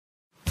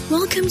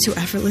Welcome to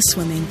Effortless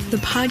Swimming, the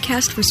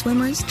podcast for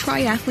swimmers,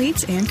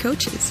 triathletes, and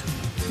coaches.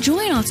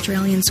 Join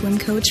Australian swim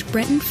coach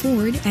Brenton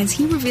Ford as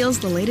he reveals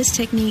the latest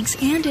techniques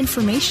and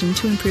information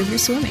to improve your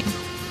swimming.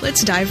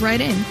 Let's dive right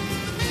in.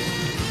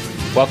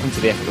 Welcome to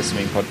the Effortless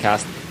Swimming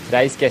podcast.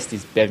 Today's guest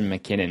is Bevan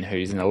Mckinnon,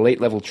 who's an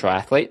elite level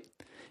triathlete.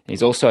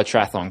 He's also a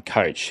triathlon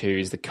coach who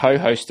is the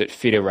co-host at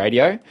Fitter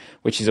Radio,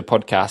 which is a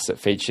podcast that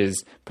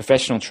features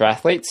professional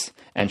triathletes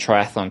and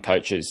triathlon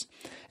coaches.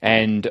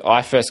 And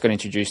I first got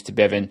introduced to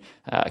Bevan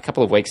a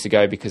couple of weeks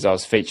ago because I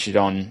was featured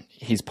on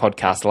his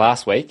podcast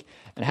last week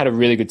and had a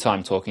really good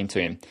time talking to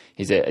him.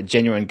 He's a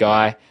genuine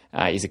guy.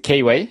 He's a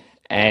Kiwi,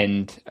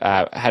 and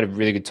had a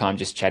really good time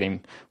just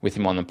chatting with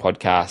him on the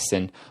podcast.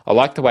 And I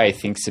like the way he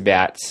thinks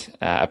about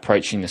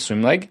approaching the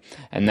swim leg,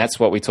 and that's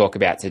what we talk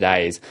about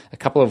today, is a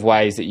couple of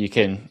ways that you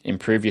can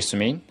improve your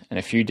swimming and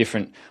a few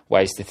different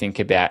ways to think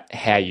about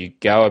how you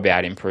go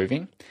about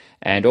improving,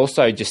 and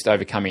also just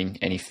overcoming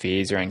any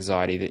fears or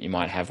anxiety that you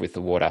might have with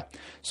the water.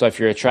 So if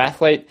you're a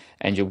triathlete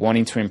and you're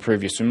wanting to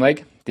improve your swim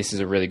leg, this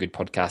is a really good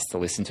podcast to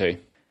listen to.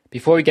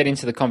 Before we get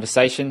into the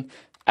conversation,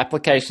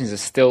 applications are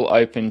still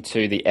open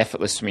to the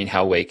Effortless Swimming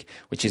Hell Week,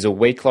 which is a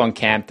week-long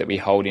camp that we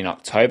hold in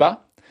October.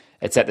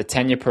 It's at the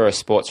Tanyapura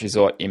Sports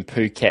Resort in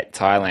Phuket,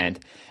 Thailand.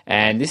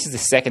 And this is the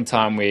second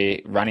time we're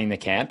running the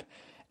camp.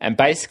 And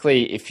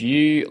basically, if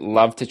you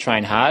love to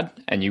train hard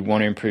and you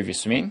want to improve your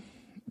swimming,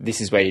 this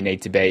is where you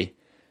need to be.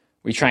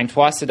 We train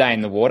twice a day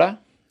in the water,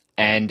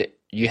 and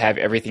you have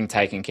everything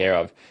taken care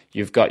of.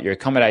 You've got your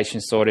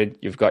accommodation sorted,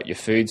 you've got your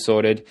food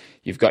sorted,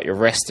 you've got your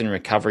rest and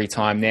recovery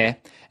time there,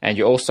 and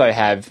you also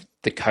have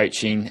the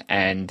coaching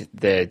and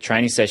the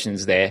training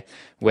sessions there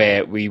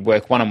where we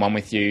work one-on-one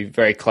with you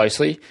very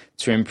closely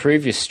to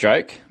improve your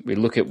stroke. We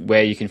look at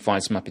where you can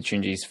find some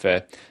opportunities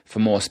for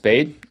more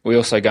speed. We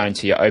also go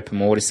into your open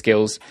water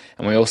skills,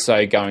 and we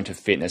also go into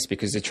fitness,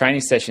 because the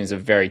training sessions are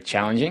very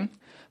challenging.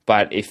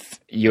 But if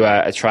you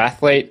are a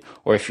triathlete,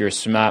 or if you're a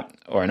swimmer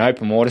or an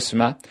open water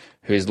swimmer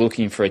who is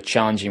looking for a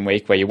challenging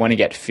week where you want to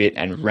get fit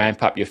and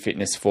ramp up your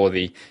fitness for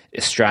the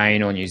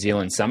Australian or New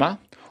Zealand summer,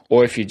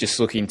 or if you're just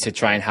looking to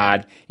train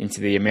hard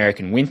into the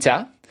American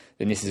winter,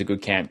 then this is a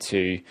good camp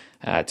to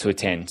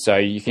attend. So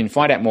you can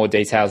find out more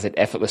details at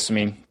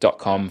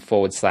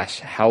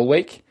effortlessswimming.com/Hell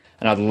Week.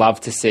 And I'd love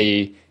to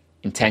see you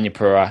in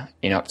Tanyapura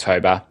in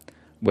October,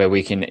 where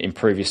we can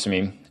improve your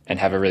swimming and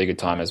have a really good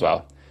time as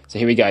well. So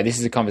here we go. This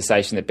is a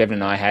conversation that Bevan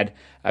and I had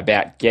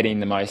about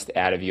getting the most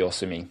out of your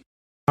swimming.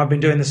 I've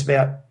been doing this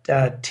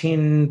about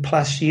 10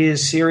 plus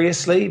years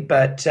seriously,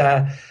 but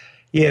as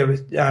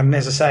I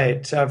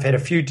say, I've had a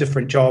few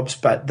different jobs,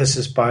 but this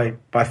is by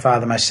far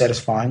the most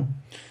satisfying.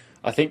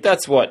 I think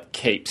that's what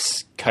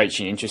keeps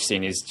coaching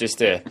interesting, is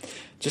just a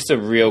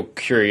real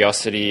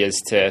curiosity as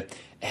to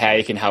how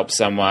you can help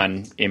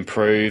someone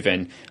improve,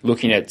 and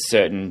looking at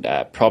certain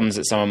problems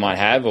that someone might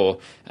have, or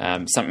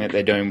something that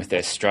they're doing with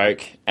their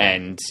stroke,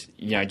 and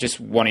just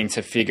wanting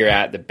to figure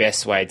out the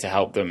best way to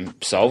help them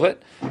solve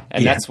it.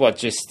 And that's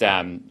what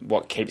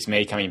what keeps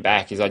me coming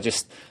back, is I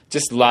just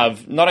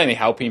love not only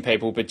helping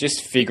people but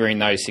just figuring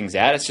those things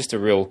out. It's just a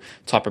real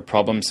type of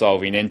problem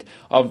solving, and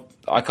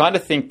I kind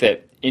of think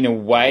that in a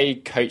way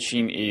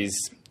coaching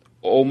is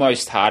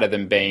almost harder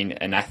than being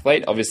an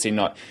athlete. Obviously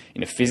not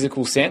in a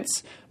physical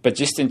sense, but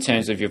just in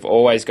terms of you've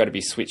always got to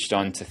be switched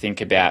on to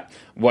think about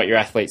what your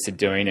athletes are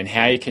doing and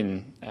how you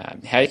can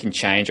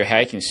change, or how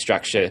you can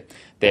structure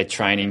their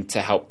training to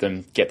help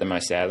them get the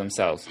most out of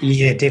themselves.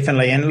 Yeah,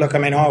 definitely. And look, I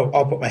mean,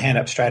 I'll put my hand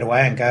up straight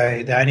away and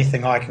go, the only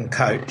thing I can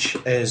coach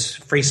is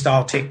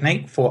freestyle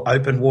technique for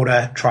open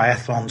water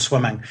triathlon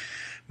swimming.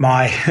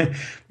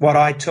 What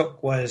I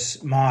took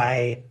was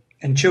my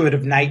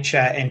intuitive nature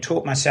and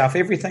taught myself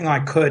everything I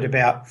could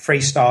about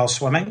freestyle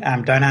swimming.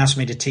 Don't ask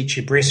me to teach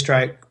you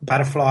breaststroke,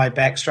 butterfly,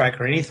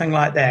 backstroke, or anything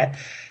like that.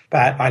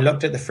 But I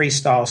looked at the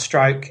freestyle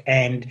stroke,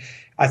 and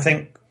I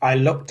think I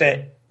looked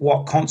at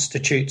what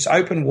constitutes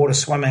open water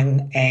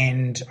swimming,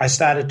 and I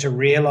started to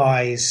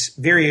realize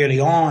very early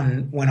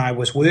on when I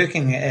was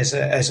working as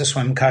a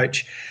swim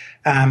coach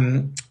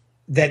that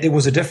there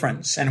was a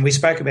difference. And we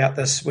spoke about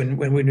this when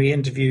we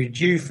interviewed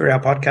you for our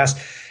podcast.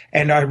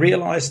 And I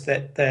realised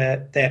that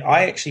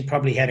I actually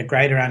probably had a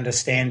greater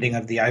understanding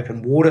of the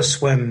open water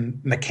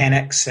swim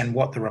mechanics and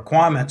what the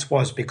requirements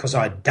was because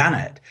I'd done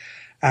it.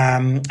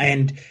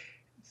 And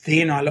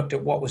then I looked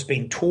at what was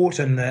being taught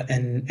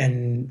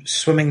in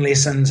swimming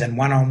lessons and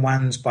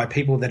one-on-ones by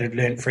people that had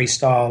learned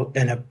freestyle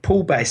in a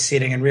pool-based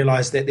setting, and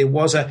realised that there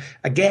was a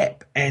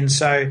gap. And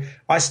so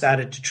I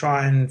started to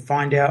try and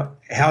find out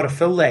how to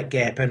fill that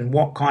gap and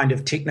what kind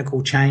of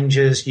technical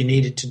changes you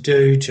needed to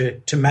do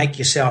to make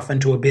yourself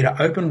into a better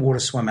open water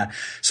swimmer.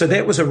 So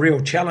that was a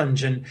real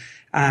challenge, and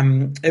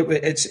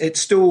it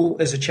still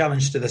is a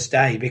challenge to this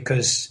day,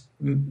 because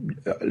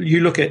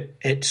you look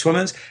at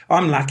swimmers.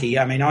 I'm lucky.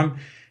 I mean,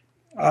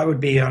 I would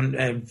be on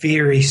a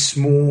very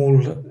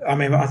small. I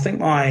mean, I think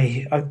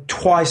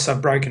twice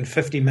I've broken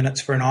 50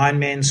 minutes for an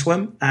Ironman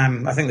swim.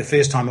 I think the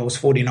first time it was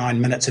 49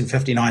 minutes and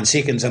 59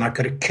 seconds, and I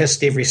could have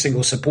kissed every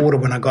single supporter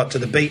when I got to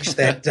the beach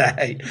that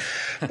day.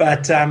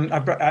 But and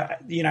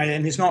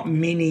there's not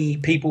many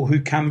people who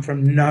come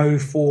from no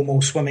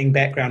formal swimming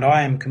background.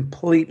 I am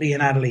completely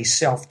and utterly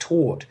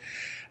self-taught.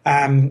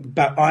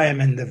 But I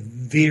am in the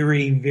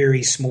very,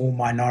 very small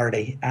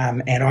minority,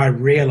 and I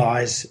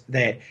realise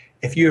that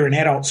if you're an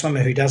adult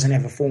swimmer who doesn't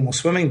have a formal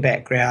swimming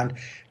background,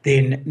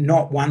 then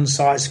not one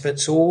size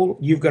fits all.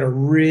 You've got to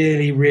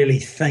really, really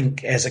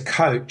think as a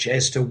coach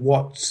as to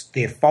what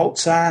their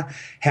faults are,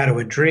 how to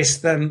address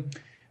them,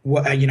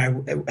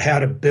 how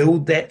to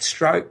build that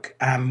stroke,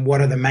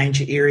 what are the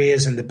major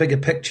areas and the bigger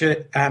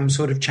picture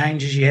sort of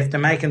changes you have to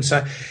make. And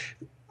so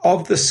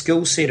of the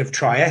skill set of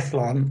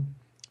triathlon,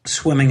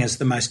 swimming is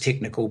the most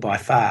technical by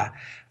far.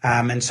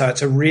 And so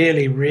it's a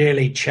really,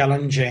 really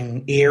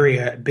challenging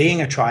area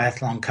being a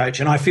triathlon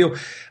coach. And I feel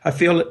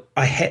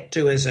I had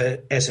to, as a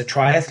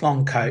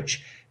triathlon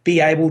coach, be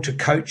able to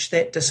coach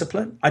that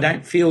discipline. I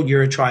don't feel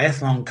you're a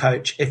triathlon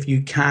coach if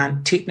you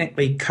can't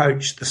technically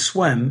coach the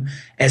swim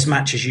as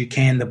much as you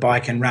can the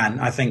bike and run.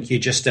 I think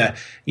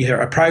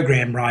you're a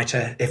program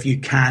writer if you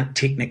can't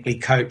technically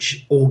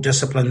coach all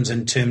disciplines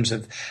in terms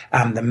of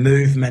the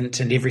movement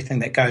and everything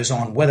that goes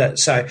on with it.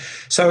 So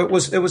it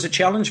was a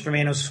challenge for me,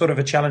 and it was sort of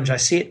a challenge I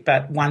set,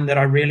 but one that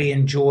I really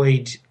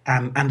enjoyed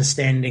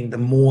understanding the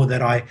more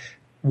that I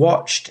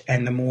watched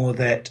and the more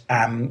that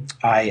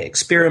I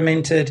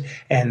experimented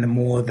and the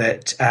more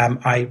that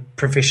I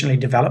professionally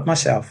developed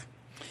myself.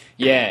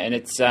 Yeah, and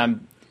it's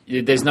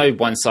there's no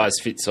one size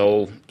fits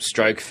all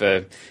stroke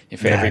for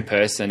every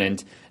person,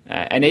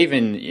 and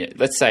even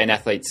let's say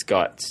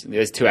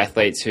there's two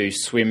athletes who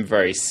swim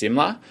very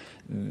similar.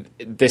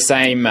 The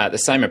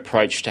same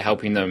approach to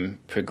helping them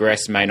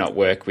progress may not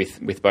work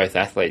with both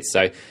athletes.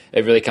 So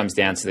it really comes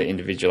down to the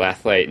individual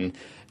athlete.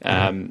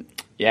 And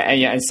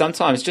and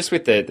sometimes just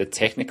with the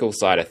technical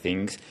side of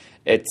things,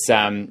 it's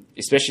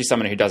especially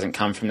someone who doesn't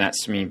come from that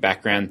swimming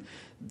background,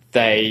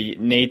 they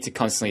need to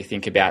constantly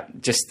think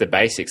about just the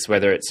basics,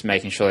 whether it's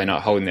making sure they're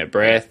not holding their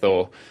breath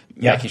or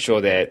making sure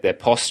their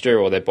posture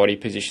or their body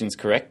position's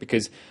correct.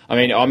 Because, I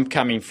mean, I'm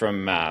coming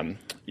from,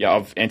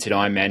 I've entered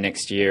Ironman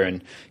next year,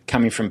 and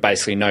coming from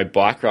basically no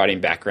bike riding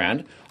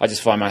background, I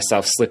just find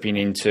myself slipping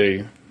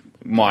into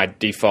my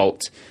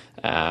default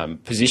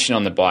position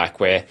on the bike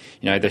where,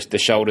 the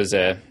shoulders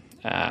are,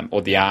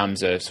 or the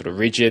arms are sort of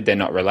rigid, they're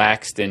not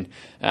relaxed, and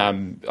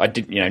I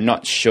did,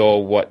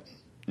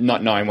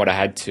 not knowing what I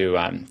had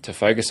to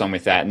focus on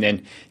with that, and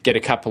then get a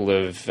couple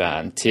of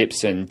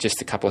tips and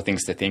just a couple of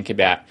things to think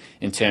about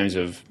in terms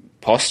of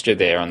posture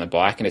there on the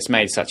bike, and it's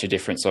made such a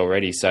difference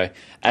already. So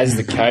as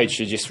the coach,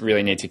 you just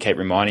really need to keep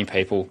reminding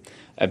people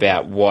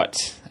about what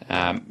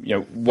are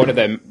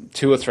the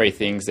 2 or 3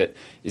 things that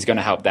is going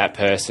to help that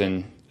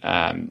person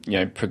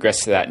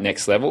progress to that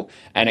next level.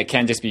 And it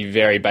can just be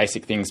very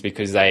basic things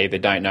because they either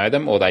don't know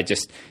them or they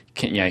just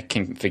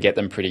can forget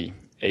them pretty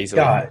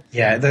easily.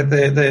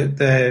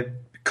 The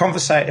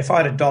conversation, if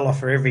I had $1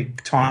 for every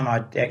time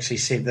I actually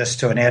said this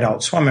to an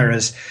adult swimmer,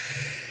 is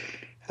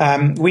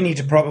we need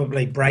to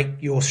probably break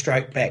your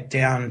stroke back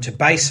down to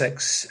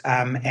basics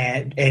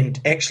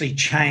and actually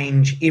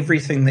change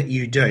everything that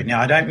you do. Now,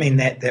 I don't mean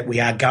that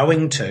we are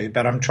going to,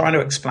 but I'm trying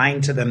to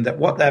explain to them that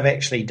what they've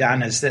actually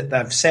done is that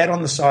they've sat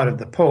on the side of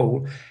the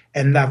pool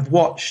and they've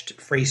watched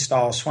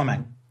freestyle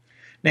swimming.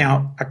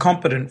 Now, a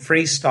competent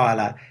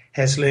freestyler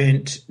has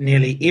learnt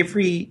nearly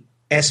every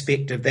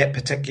aspect of that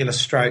particular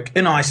stroke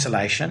in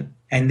isolation,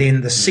 and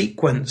then the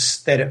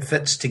sequence that it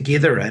fits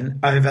together in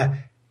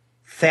over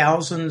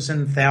thousands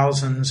and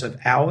thousands of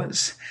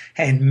hours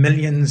and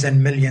millions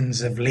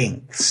of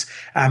lengths.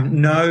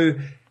 No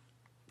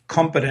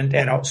competent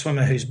adult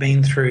swimmer who's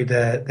been through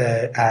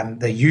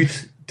the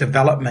youth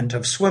development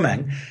of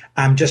swimming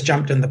just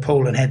jumped in the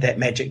pool and had that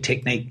magic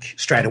technique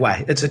straight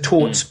away. It's a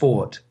taught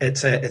sport.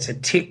 It's a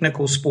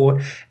technical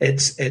sport.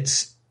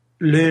 It's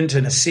learned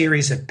in a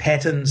series of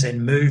patterns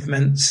and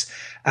movements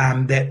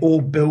that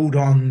all build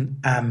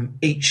on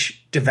each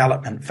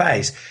development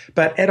phase.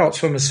 But adult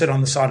swimmers sit on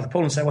the side of the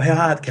pool and say, well, how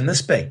hard can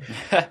this be?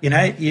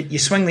 You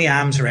swing the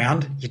arms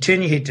around, you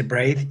turn your head to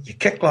breathe, you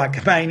kick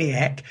like a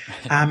maniac,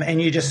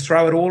 and you just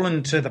throw it all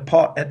into the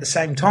pot at the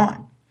same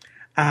time.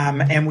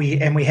 And we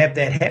have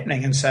that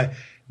happening. And so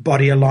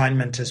body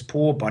alignment is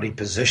poor, body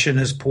position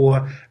is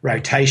poor,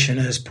 rotation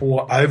is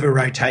poor,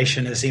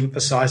 over-rotation is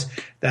emphasized,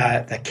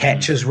 the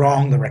catch is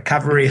wrong, the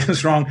recovery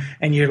is wrong,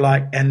 and you're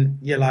like,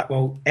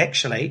 well,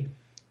 actually,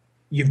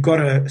 you've got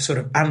to sort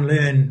of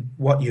unlearn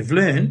what you've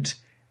learned,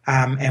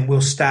 and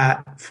we'll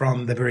start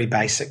from the very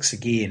basics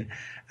again.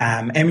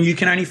 And you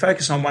can only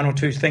focus on 1 or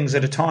 2 things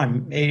at a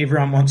time.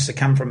 Everyone wants to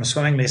come from a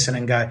swimming lesson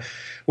and go,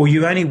 well,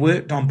 you only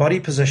worked on body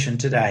position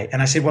today.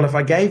 And I said, well, if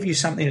I gave you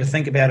something to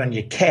think about on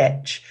your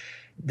catch,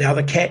 Now,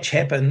 the catch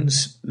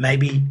happens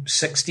maybe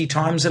 60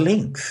 times a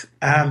length.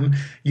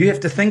 You have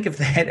to think of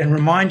that and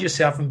remind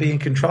yourself and be in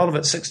control of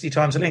it 60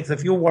 times a length.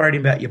 If you're worried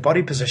about your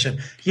body position,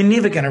 you're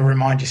never going to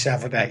remind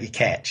yourself about your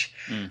catch.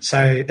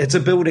 So it's a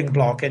building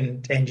block,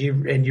 and you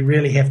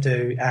really have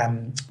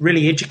to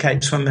really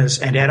educate swimmers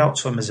and adult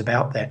swimmers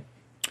about that.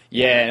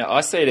 Yeah,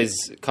 I see it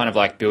as kind of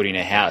like building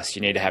a house.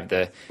 You need to have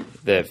the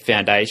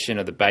foundation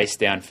or the base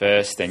down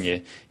first, then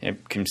you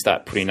can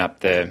start putting up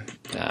the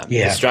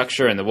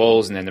structure and the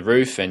walls and then the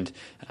roof, and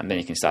then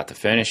you can start to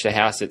furnish the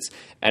house. It's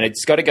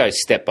got to go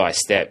step by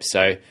step.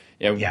 So,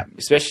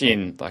 especially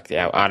in like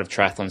our Art of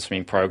Triathlon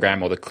swimming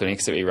program or the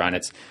clinics that we run,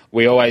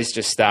 we always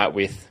just start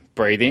with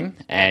breathing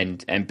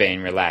and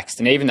being relaxed.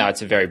 And even though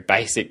it's a very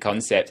basic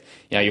concept,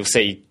 you'll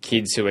see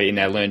kids who are in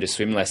their learn to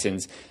swim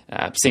lessons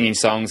singing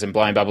songs and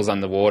blowing bubbles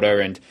underwater,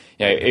 and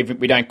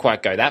we don't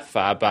quite go that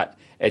far, but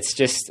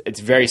it's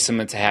very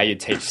similar to how you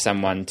teach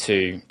someone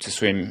to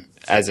swim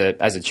as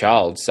a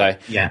child. So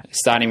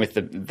starting with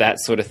that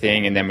sort of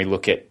thing, and then we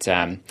look at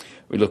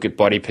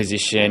body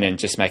position and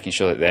just making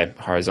sure that they're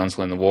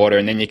horizontal in the water,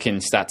 and then you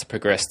can start to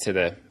progress to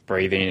the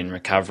breathing and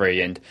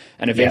recovery and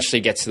eventually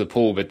get to the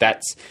pool. But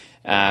that's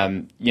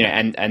and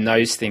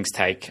those things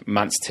take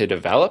months to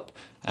develop.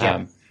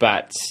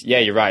 But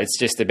you're right.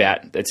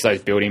 It's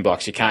those building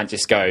blocks. You can't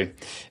just go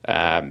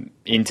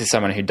into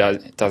someone who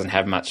doesn't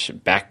have much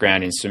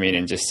background in swimming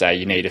and just say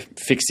you need to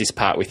fix this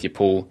part with your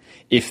pool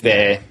if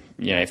their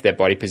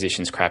body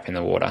position's crap in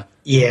the water.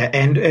 Yeah,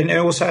 and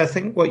also I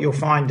think what you'll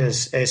find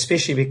is,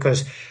 especially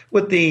because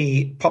with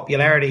the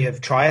popularity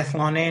of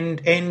triathlon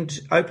and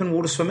open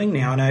water swimming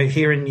now, I know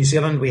here in New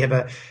Zealand we have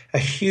a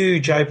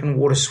huge open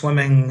water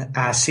swimming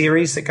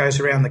series that goes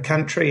around the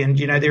country, and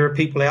there are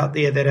people out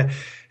there that are,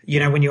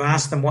 when you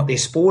ask them what their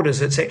sport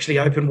is, it's actually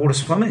open water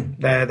swimming.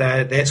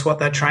 That's what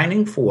they're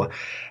training for.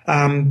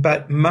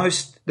 But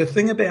the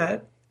thing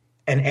about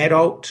an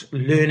adult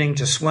learning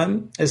to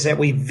swim is that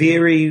we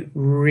very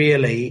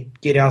rarely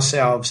get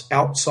ourselves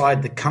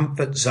outside the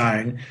comfort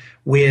zone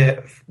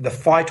where the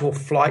fight or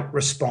flight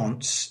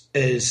response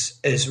is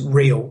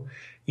real.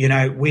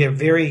 We are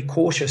very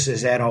cautious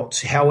as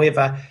adults.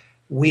 However,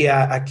 we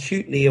are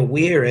acutely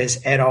aware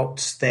as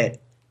adults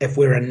that if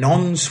we're a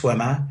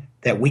non-swimmer,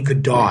 that we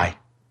could die.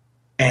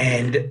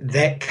 And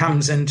that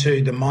comes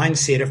into the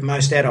mindset of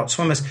most adult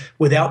swimmers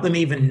without them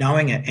even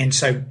knowing it. And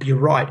so you're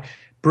right.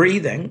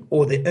 Breathing,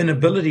 or the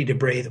inability to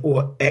breathe,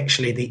 or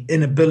actually the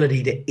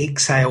inability to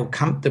exhale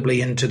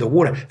comfortably into the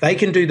water. They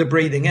can do the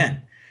breathing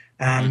in,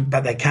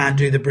 but they can't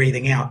do the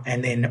breathing out.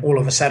 And then all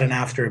of a sudden,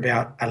 after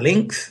about a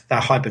length,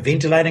 they're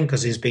hyperventilating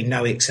because there's been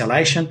no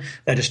exhalation.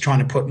 They're just trying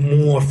to put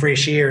more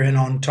fresh air in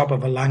on top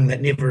of a lung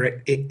that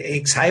never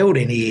exhaled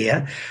any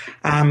air.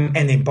 And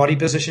then body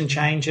position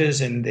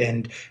changes and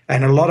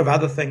a lot of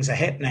other things are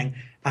happening.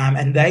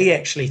 And they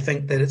actually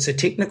think that it's a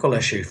technical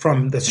issue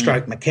from the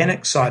stroke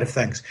mechanics side of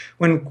things,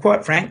 when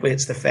quite frankly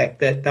it's the fact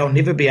that they'll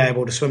never be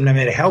able to swim no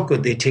matter how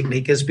good their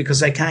technique is because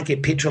they can't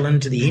get petrol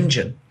into the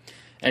engine.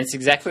 And it's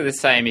exactly the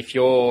same if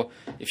you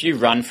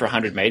run for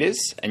 100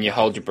 metres and you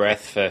hold your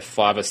breath for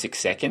 5 or 6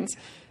 seconds.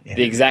 Yeah.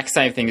 The exact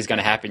same thing is going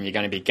to happen. You're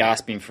going to be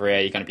gasping for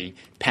air. You're going to be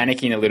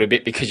panicking a little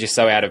bit because you're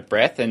so out of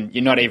breath and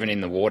you're not even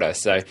in the water.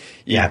 So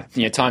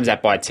times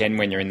that by 10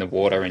 when you're in the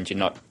water and you're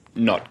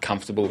not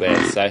comfortable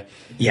there. So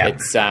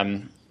it's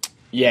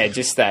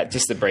just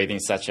the breathing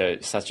is such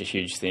a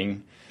huge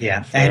thing.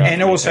 Yeah,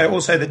 and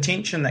also the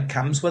tension that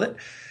comes with it.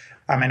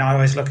 I mean, I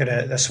always look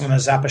at the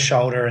swimmer's upper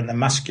shoulder and the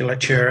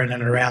musculature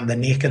and around the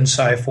neck and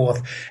so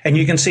forth, and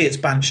you can see it's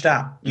bunched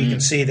up. You can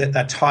see that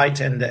they're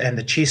tight and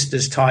the chest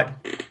is tight.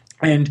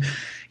 And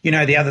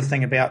the other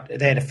thing about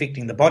that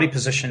affecting the body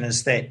position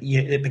is that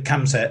it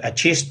becomes a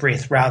chest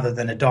breath rather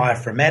than a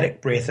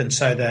diaphragmatic breath. And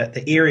so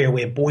the area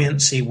where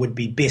buoyancy would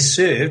be best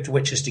served,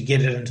 which is to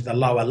get it into the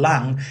lower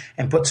lung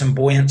and put some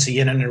buoyancy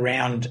in and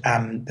around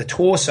the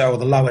torso or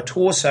the lower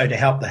torso to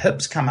help the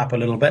hips come up a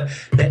little bit,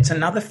 that's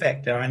another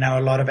factor. I know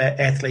a lot of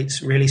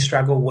athletes really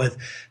struggle with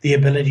the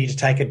ability to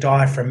take a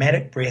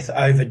diaphragmatic breath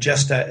over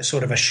just a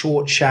sort of a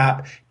short,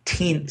 sharp,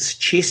 tense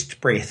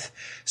chest breath.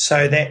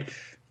 So that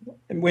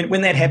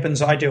when that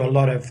happens, I do a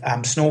lot of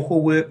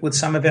snorkel work with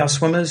some of our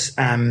swimmers,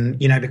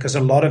 because a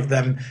lot of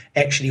them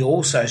actually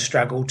also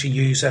struggle to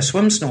use a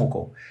swim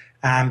snorkel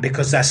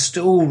because they're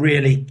still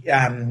really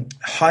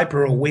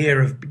hyper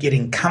aware of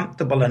getting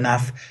comfortable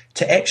enough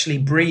to actually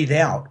breathe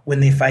out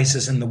when their face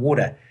is in the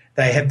water.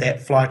 They have that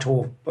fight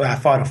or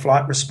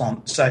flight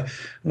response. So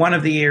one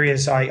of the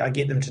areas I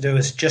get them to do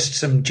is just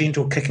some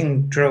gentle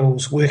kicking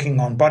drills, working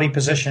on body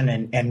position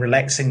and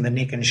relaxing the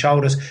neck and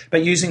shoulders,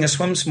 but using a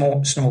swim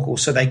snorkel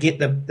so they get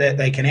that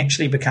they can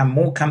actually become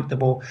more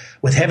comfortable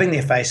with having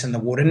their face in the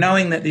water,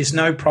 knowing that there's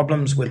no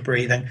problems with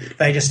breathing.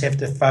 They just have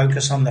to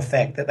focus on the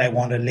fact that they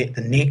want to let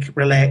the neck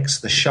relax,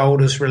 the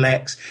shoulders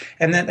relax,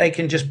 and that they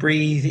can just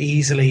breathe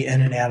easily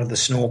in and out of the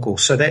snorkel.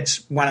 So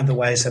that's one of the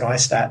ways that I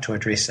start to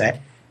address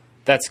that.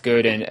 That's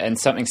good, and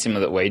something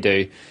similar that we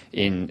do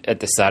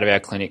at the start of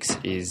our clinics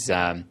is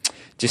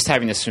just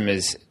having the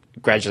swimmers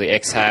gradually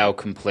exhale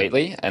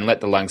completely and let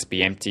the lungs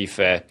be empty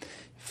for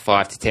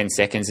 5 to 10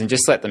 seconds and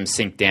just let them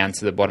sink down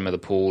to the bottom of the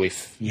pool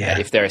if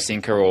they're a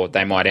sinker, or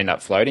they might end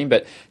up floating.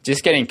 But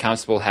just getting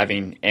comfortable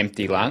having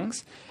empty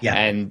lungs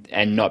and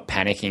not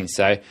panicking.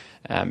 So,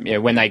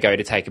 when they go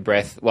to take a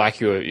breath,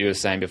 like you were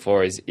saying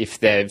before, is if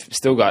they've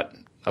still got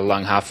a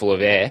lung half full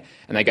of air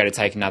and they go to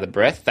take another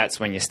breath, that's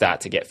when you start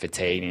to get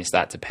fatigued and you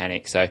start to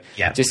panic. So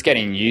just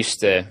getting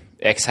used to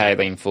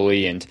exhaling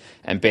fully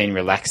and being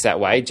relaxed that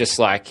way, just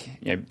like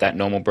that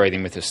normal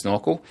breathing with a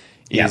snorkel,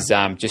 is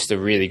just a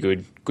really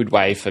good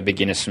way for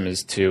beginner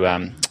swimmers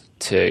to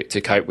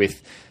cope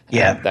with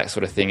that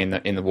sort of thing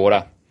in the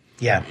water.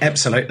 Yeah,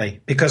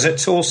 absolutely. Because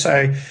it's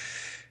also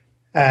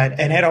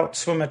an adult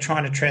swimmer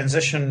trying to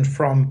transition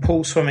from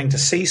pool swimming to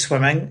sea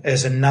swimming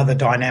is another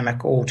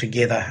dynamic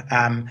altogether.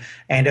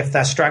 And if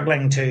they're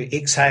struggling to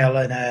exhale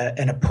in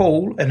a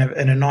pool in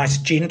a nice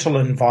gentle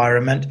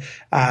environment,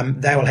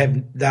 they'll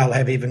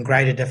have even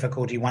greater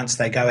difficulty once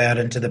they go out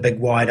into the big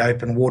wide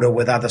open water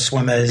with other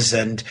swimmers,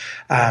 and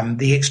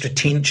the extra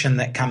tension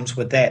that comes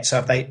with that.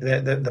 So if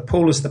the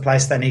pool is the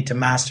place they need to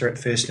master it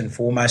first and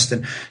foremost,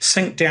 and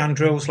sink down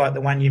drills like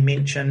the one you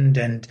mentioned,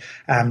 and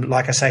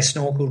like I say,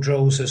 snorkel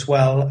drills as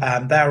well.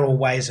 They're all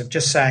ways of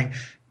just saying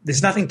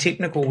there's nothing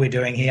technical we're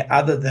doing here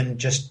other than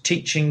just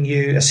teaching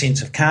you a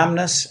sense of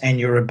calmness and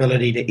your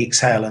ability to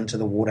exhale into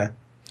the water.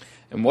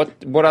 And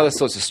what other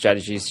sorts of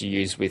strategies do you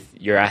use with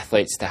your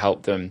athletes to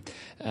help them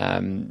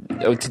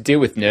or to deal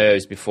with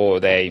nerves before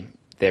they're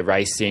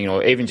racing,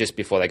 or even just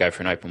before they go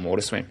for an open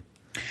water swim?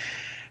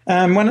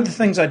 One of the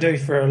things I do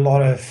for a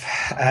lot of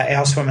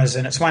our swimmers,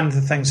 and it's one of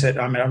the things that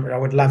I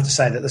would love to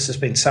say that this has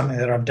been something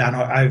that I've done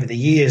over the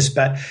years,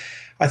 but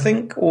I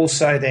think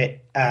also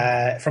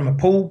that from a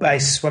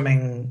pool-based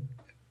swimming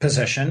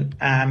position,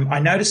 I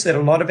noticed that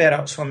a lot of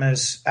adult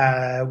swimmers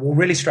will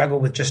really struggle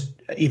with just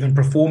even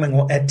performing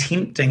or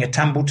attempting a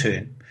tumble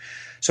turn.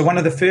 So one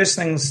of the first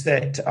things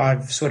that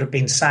I've sort of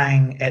been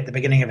saying at the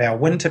beginning of our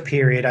winter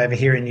period over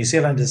here in New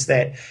Zealand is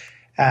that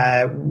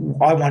I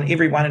want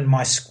everyone in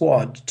my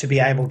squad to be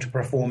able to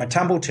perform a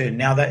tumble turn.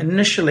 Now,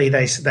 initially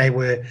they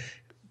were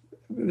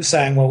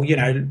saying, well,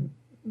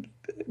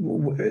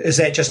 is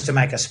that just to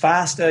make us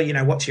faster?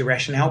 What's your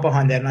rationale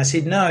behind that? And I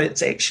said, no,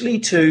 it's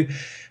actually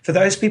for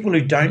those people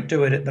who don't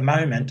do it at the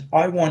moment,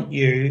 I want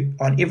you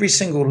on every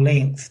single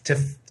length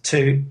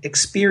to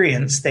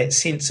experience that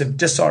sense of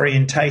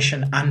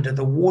disorientation under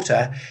the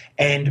water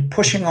and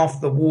pushing off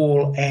the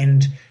wall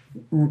and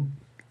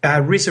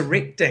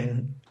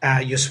resurrecting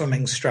your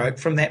swimming stroke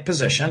from that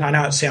position. I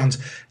know it sounds,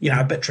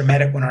 a bit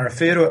dramatic when I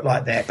refer to it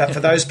like that, but for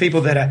those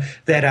people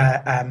that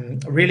are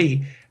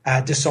really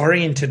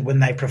disoriented when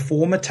they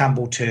perform a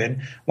tumble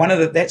turn,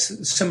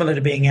 that's similar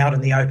to being out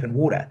in the open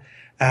water.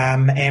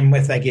 And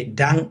if they get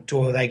dunked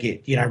or they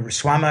get,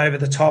 swum over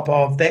the top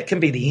of, that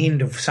can be the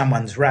end of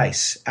someone's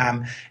race.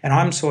 And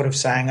I'm sort of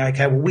saying,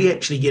 okay, well, we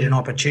actually get an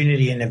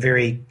opportunity in a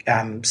very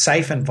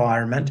safe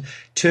environment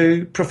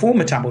to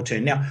perform a tumble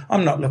turn. Now,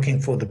 I'm not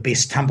looking for the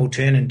best tumble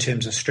turn in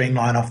terms of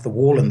streamline off the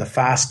wall and the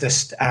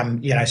fastest,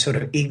 sort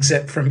of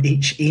exit from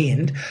each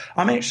end.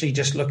 I'm actually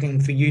just looking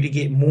for you to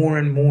get more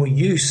and more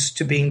used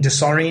to being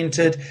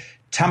disoriented,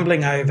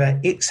 tumbling over,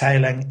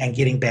 exhaling, and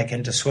getting back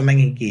into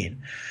swimming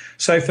again.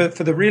 So for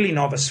the really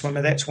novice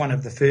swimmer, that's one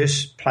of the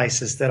first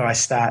places that I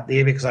start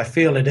there, because I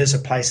feel it is a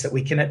place that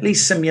we can at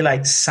least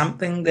simulate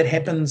something that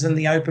happens in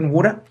the open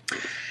water.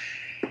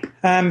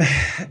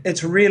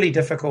 It's really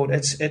difficult.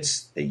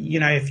 It's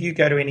if you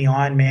go to any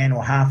Ironman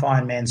or half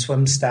Ironman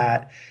swim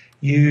start,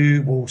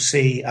 you will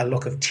see a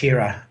look of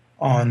terror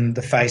on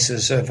the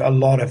faces of a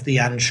lot of the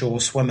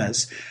onshore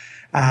swimmers.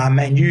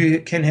 And you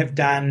can have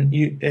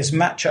done as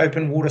much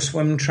open water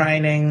swim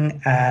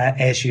training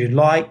as you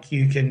like.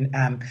 You can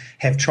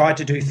have tried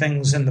to do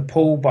things in the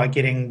pool by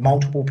getting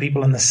multiple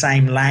people in the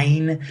same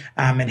lane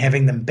and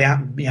having them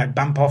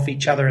bump off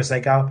each other as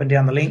they go up and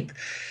down the length.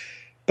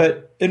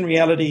 But in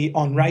reality,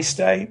 on race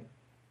day,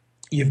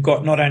 you've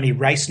got not only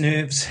race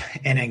nerves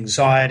and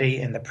anxiety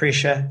and the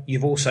pressure,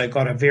 you've also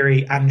got a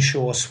very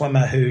unsure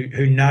swimmer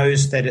who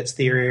knows that it's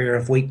their area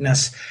of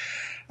weakness.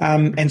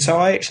 And so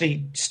I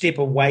actually step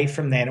away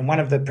from that. And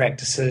one of the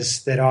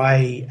practices that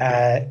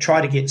I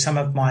try to get some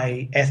of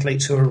my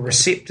athletes who are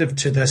receptive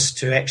to this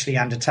to actually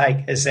undertake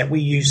is that we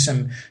use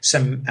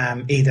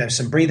either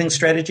some breathing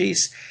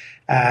strategies,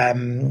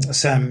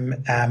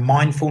 some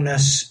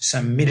mindfulness,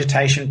 some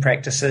meditation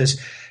practices.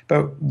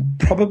 But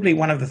probably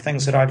one of the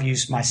things that I've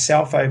used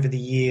myself over the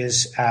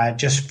years,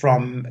 just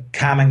from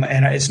calming,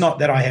 and it's not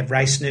that I have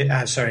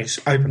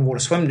open water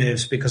swim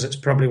nerves, because it's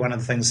probably one of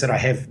the things that I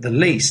have the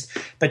least,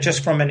 but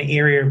just from an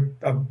area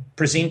of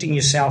presenting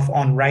yourself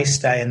on race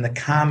day in the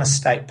calmest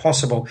state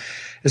possible,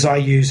 is I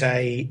use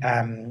a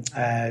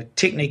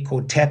technique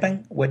called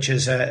tapping, which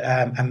is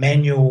a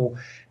manual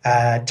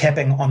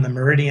tapping on the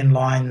meridian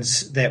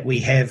lines that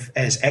we have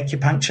as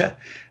acupuncture.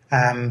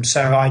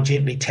 So I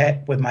gently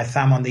tap with my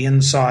thumb on the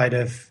inside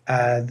of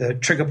the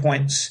trigger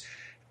points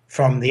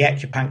from the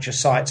acupuncture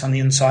sites on the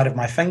inside of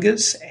my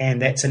fingers, and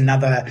that's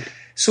another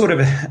sort of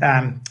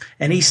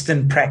an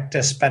Eastern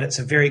practice, but it's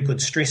a very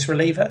good stress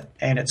reliever,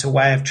 and it's a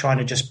way of trying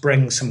to just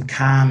bring some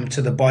calm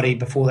to the body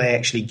before they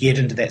actually get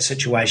into that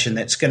situation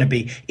that's going to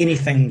be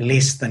anything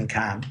less than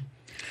calm.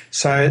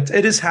 So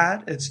it is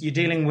hard. You're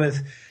dealing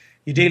with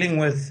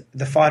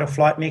the fight or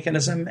flight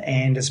mechanism,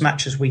 and as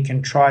much as we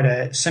can try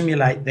to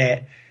simulate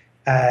that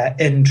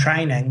in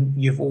training,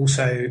 you've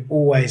also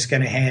always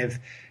going to have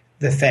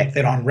the fact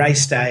that on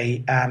race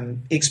day,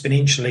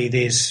 exponentially,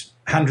 there's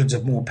hundreds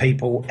of more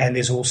people, and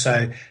there's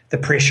also the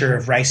pressure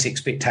of race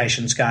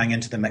expectations going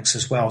into the mix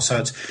as well. So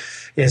it's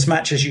as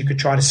much as you could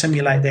try to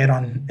simulate that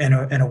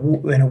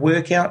in a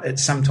workout,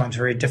 it's sometimes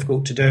very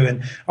difficult to do.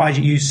 And I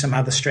use some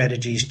other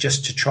strategies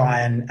just to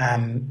try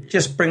and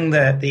just bring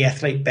the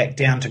athlete back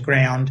down to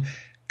ground,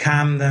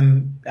 calm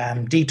them,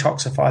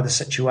 detoxify the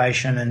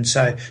situation. And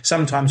so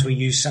sometimes we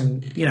use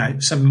some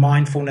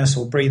mindfulness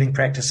or breathing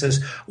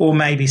practices, or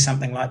maybe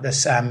something like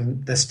this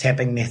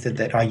tapping method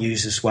that I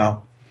use as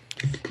well.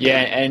 Yeah,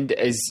 and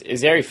as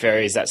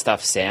airy-fairy as that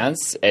stuff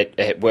sounds,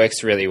 it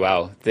works really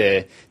well.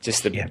 The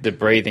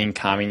breathing,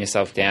 calming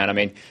yourself down. I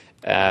mean,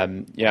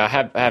 I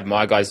have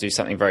my guys do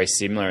something very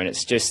similar, and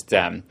it's just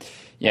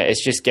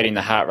it's just getting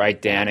the heart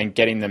rate down and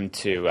getting them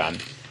to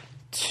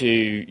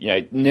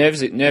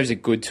nerves are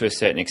good to a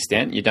certain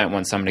extent. You don't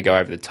want someone to go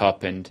over the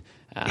top and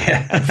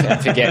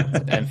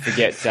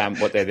forget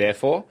what they're there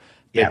for.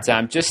 But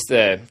just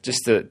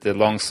the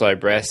long, slow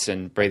breaths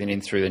and breathing in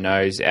through the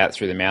nose, out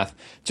through the mouth,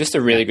 just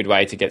a really good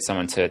way to get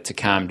someone to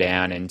calm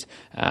down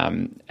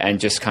and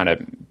just kind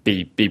of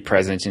be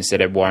present instead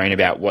of worrying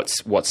about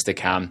what's to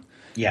come.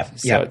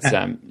 So it's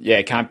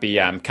it can't be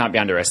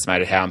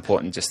underestimated how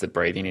important just the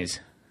breathing is.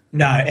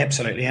 No,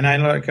 absolutely. And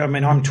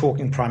I'm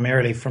talking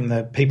primarily from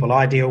the people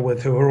I deal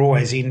with who are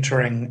always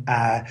entering.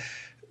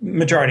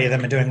 Majority of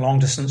them are doing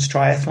long-distance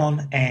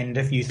triathlon, and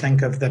if you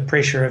think of the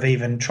pressure of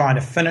even trying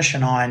to finish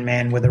an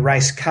Ironman with a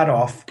race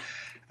cut-off,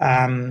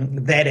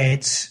 that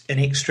adds an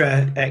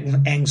extra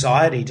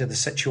anxiety to the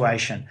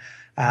situation.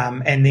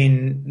 And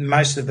then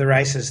most of the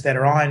races that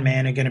are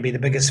Ironman are going to be the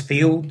biggest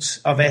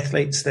fields of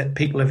athletes that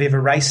people have ever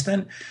raced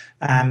in.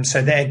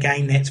 So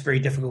that's very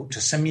difficult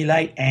to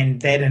simulate, and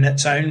that in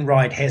its own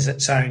right has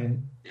its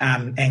own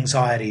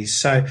anxieties.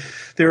 So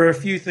there are a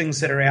few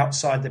things that are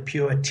outside the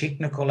pure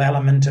technical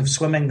element of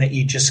swimming that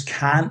you just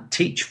can't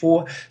teach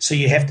for. So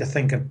you have to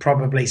think of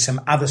probably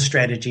some other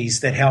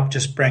strategies that help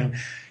just bring,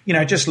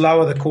 just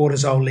lower the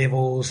cortisol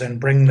levels and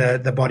bring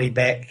the body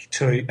back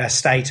to a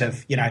state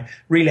of,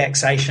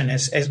 relaxation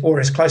as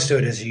close to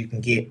it as you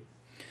can get.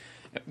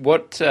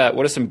 What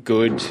are some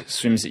good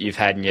swims that you've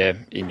had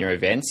in your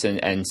events,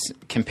 and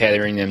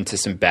comparing them to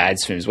some bad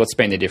swims? What's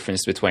been the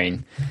difference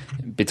between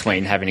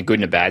having a good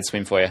and a bad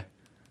swim for you?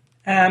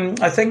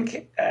 I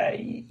think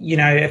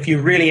if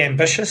you're really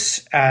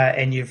ambitious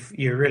and you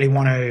really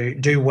want to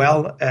do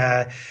well,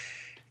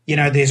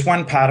 there's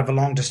one part of a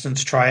long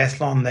distance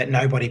triathlon that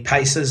nobody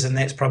paces, and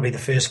that's probably the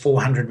first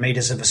 400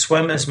 meters of a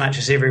swim. As much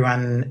as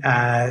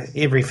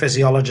every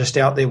physiologist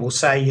out there will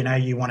say,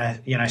 you want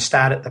to,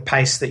 start at the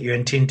pace that you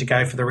intend to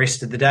go for the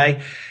rest of the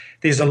day.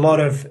 There's a lot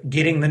of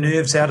getting the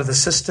nerves out of the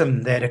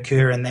system that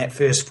occur in that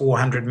first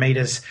 400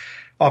 meters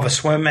of a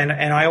swim. And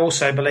I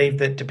also believe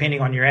that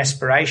depending on your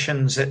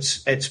aspirations,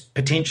 it's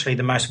potentially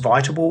the most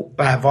vital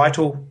part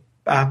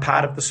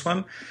of the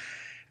swim.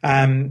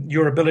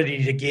 Your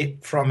ability to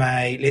get from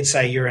let's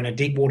say you're in a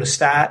deep water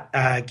start,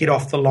 get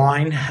off the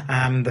line,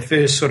 the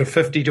first sort of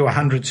 50 to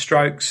 100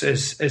 strokes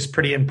is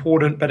pretty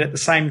important. But at the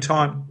same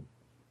time,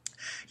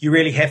 you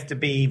really have to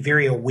be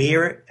very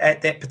aware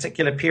at that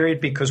particular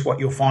period, because what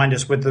you'll find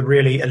is with the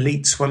really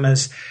elite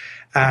swimmers,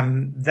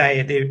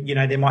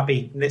 there might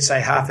be, let's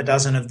say, half a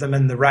dozen of them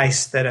in the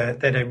race that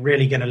are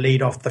really going to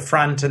lead off the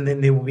front, and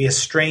then there will be a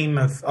stream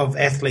of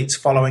athletes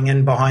following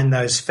in behind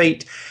those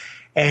feet.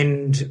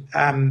 And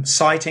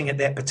sighting at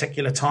that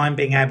particular time,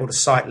 being able to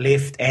sight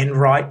left and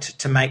right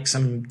to make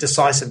some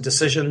decisive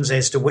decisions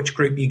as to which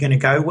group you're going to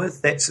go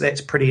with, that's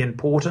pretty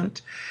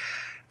important.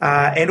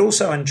 And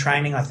also in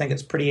training, I think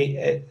it's pretty,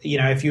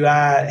 if you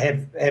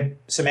have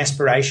some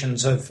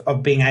aspirations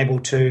of being able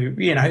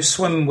to,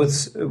 swim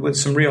with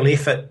some real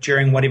effort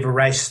during whatever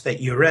race that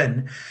you're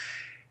in,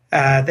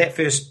 that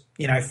first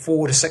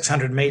 400 to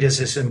 600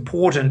 meters is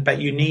important, but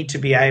you need to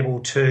be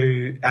able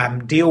to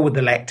deal with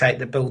the lactate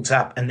that builds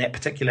up in that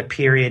particular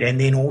period, and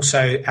then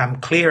also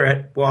clear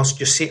it whilst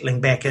you're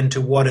settling back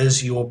into what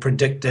is your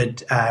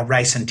predicted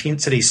race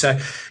intensity. So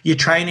your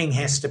training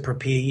has to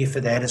prepare you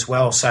for that as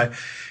well. So,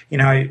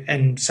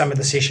 in some of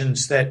the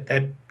sessions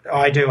that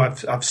I do,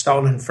 I've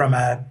stolen from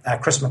a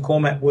Chris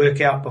McCormack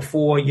workout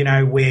before,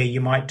 where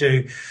you might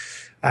do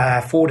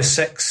 4 to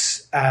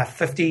 6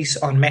 50s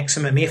on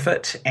maximum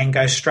effort and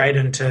go straight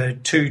into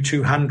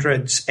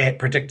 200s at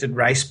predicted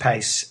race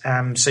pace.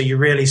 So you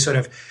really sort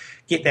of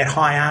get that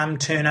high arm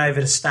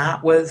turnover to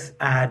start with,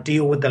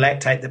 deal with the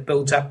lactate that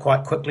builds up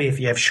quite quickly if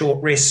you have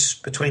short rests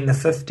between the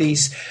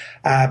 50s,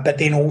 but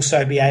then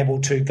also be able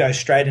to go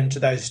straight into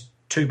those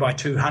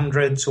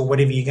 2x200s or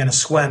whatever you're going to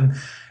swim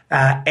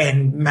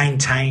and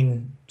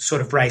maintain sort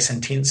of race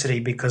intensity,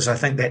 because I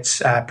think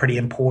that's pretty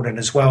important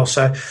as well.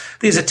 So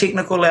there's a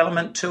technical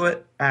element to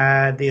it.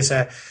 There's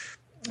a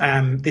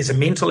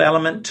mental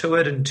element to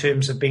it in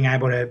terms of being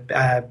able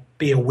to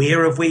be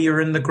aware of where you're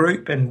in the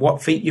group and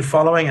what feet you're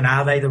following and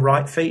are they the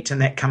right feet,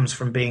 and that comes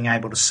from being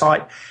able to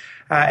sight.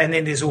 And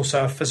then there's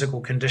also a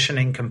physical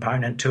conditioning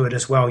component to it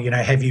as well. You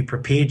know, have you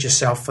prepared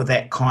yourself for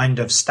that kind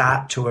of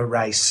start to a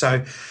race?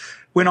 So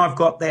when I've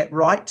got that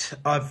right,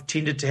 I've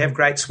tended to have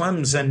great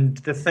swims. And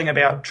the thing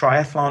about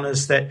triathlon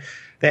is that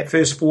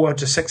first 400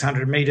 to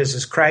 600 metres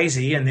is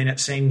crazy, and then it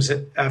seems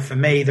that for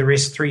me, the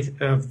rest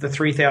of the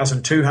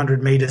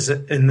 3,200 metres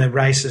in the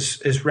race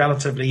is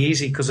relatively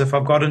easy, because if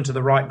I've got into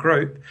the right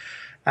group,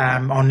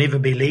 I'll never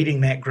be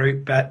leading that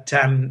group. But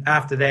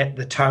after that,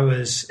 the tow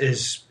is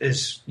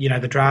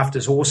the draft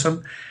is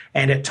awesome.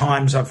 And at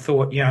times I've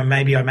thought,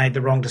 maybe I made the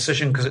wrong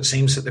decision because it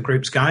seems that the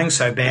group's going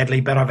so badly,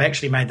 but I've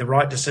actually made the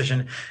right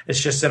decision. It's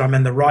just that I'm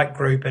in the right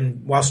group,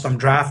 and whilst I'm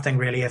drafting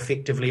really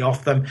effectively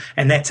off them,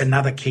 and that's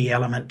another key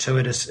element to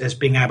it, is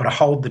being able to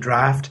hold the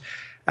draft.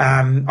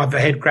 I've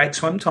had great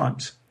swim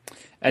times.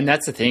 And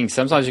that's the thing.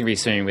 Sometimes you can be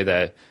swimming with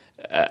a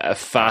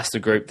faster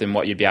group than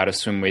what you'd be able to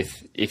swim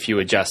with if you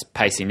were just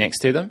pacing next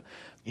to them.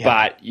 Yeah.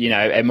 But,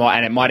 it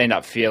might end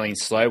up feeling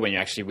slow when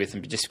you're actually with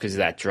them just because of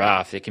that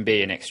draft. It can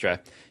be an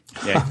extra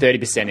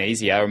 30%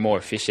 easier or more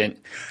efficient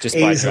just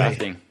by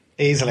drafting.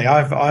 Easily.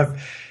 I've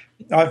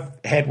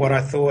had what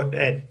I thought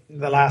at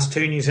the last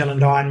 2 New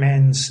Zealand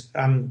Ironmans,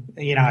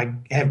 I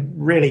have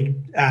really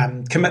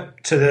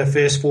commit to the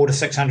first 400 to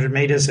 600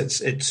 metres.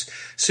 It's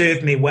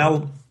served me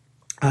well.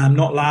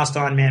 Not last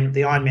Ironman,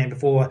 the Ironman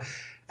before.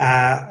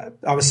 I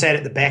was sat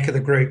at the back of the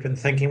group and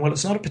thinking, well,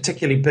 it's not a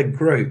particularly big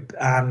group.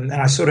 And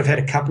I sort of had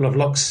a couple of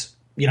looks,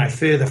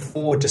 further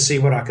forward to see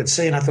what I could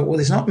see. And I thought, well,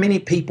 there's not many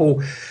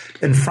people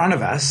in front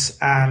of us.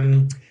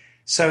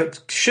 So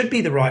it should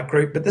be the right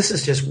group, but this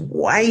is just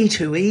way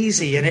too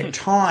easy. And at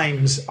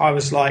times I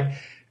was like,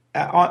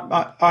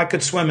 I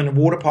could swim in a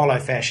water polo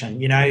fashion.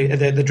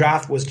 The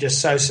draft was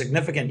just so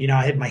significant.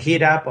 I had my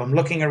head up, I'm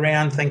looking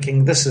around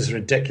thinking, this is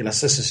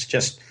ridiculous. This is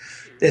just...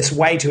 it's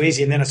way too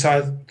easy. And then so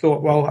I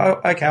thought,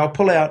 well, okay, I'll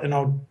pull out and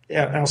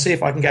I'll see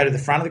if I can go to the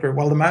front of the group.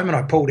 Well, the moment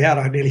I pulled out,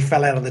 I nearly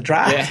fell out of the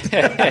draft.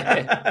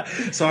 Yeah.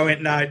 So I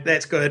went, no,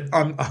 that's good.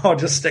 I'll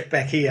just stick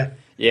back here.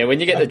 Yeah,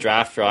 when you get the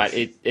draft right,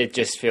 it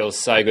just feels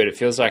so good. It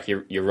feels like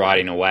you're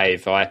riding a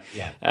wave.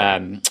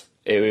 In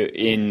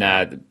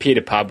the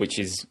Peter Pub, which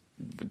is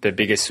the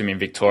biggest swim in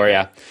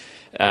Victoria,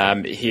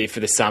 here for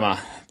the summer,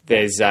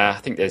 I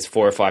think there's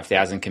 4,000 or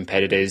 5,000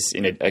 competitors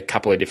in a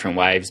couple of different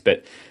waves,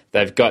 but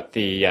they've got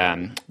the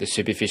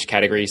superfish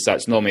category, so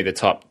it's normally the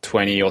top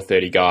 20 or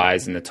 30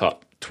 guys and the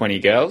top 20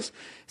 girls.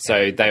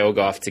 So they all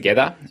go off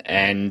together.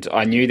 And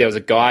I knew there was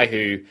a guy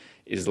who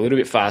is a little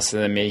bit faster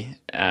than me,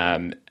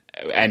 and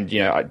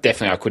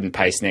definitely I couldn't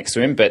pace next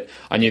to him, but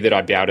I knew that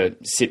I'd be able to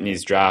sit in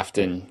his draft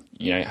and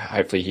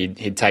hopefully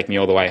he'd take me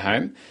all the way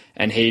home.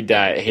 And he'd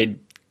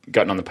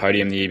gotten on the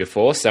podium the year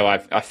before, so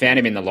I found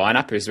him in the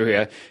lineup as we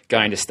were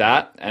going to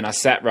start, and I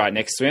sat right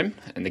next to him,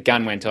 and the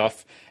gun went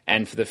off,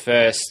 and for the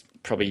first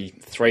probably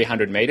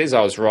 300 metres,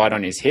 I was right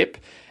on his hip,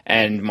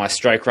 and my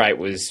stroke rate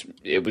was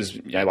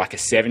like a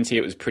 70.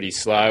 It was pretty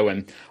slow,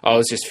 and I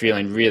was just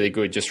feeling really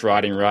good just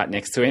riding right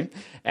next to him.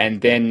 And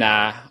then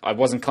I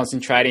wasn't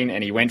concentrating,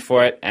 and he went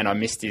for it, and I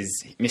missed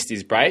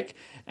his break,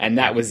 and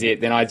that was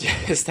it. Then I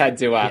just had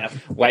to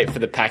wait for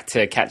the pack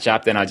to catch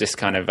up. Then I just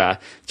kind of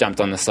jumped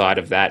on the side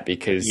of that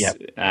because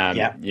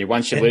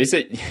once you lose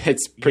it,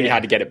 it's pretty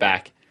hard to get it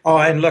back. Oh,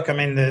 and look, I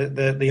mean,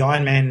 the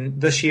Ironman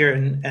this year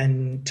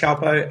in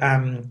Taupo,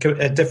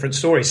 a different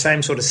story,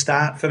 same sort of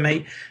start for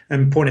me.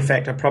 In point of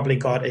fact, I probably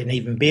got an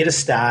even better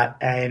start,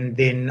 and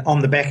then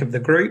on the back of the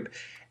group,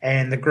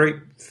 and the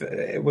group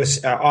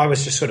was, I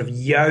was just sort of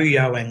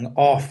yo-yoing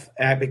off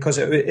because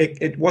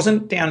it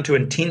wasn't down to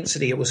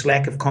intensity, it was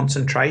lack of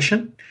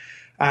concentration.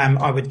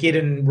 I would get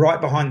in right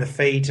behind the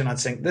feet and I'd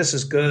think, this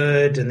is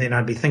good, and then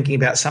I'd be thinking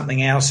about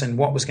something else and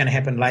what was going to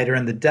happen later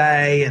in the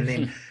day, and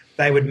then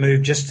they would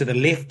move just to the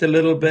left a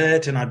little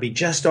bit and I'd be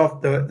just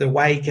off the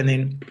wake. And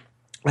then,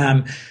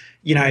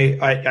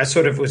 I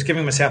sort of was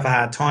giving myself a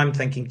hard time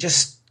thinking,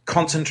 just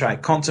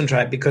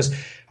concentrate, because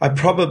I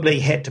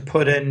probably had to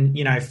put in,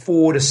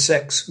 4 to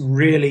 6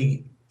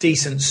 really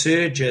decent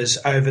surges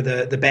over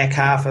the back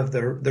half of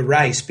the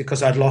race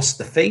because I'd lost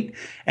the feet,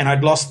 and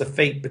I'd lost the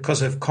feet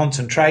because of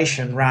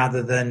concentration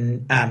rather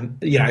than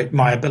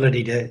my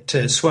ability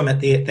to swim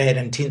at that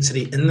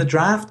intensity in the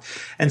draft.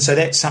 And so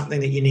that's something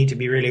that you need to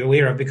be really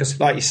aware of, because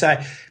like you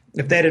say,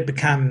 if that had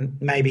become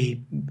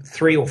maybe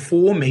 3 or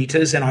 4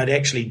 meters and I'd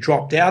actually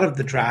dropped out of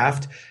the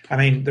draft, I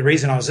mean, the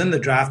reason I was in the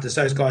draft is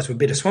those guys were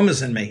better swimmers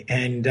than me,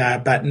 and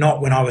but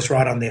not when I was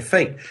right on their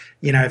feet.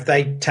 If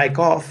they take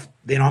off,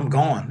 then I'm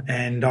gone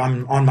and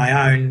I'm on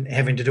my own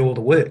having to do all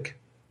the work.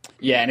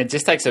 Yeah, and it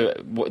just takes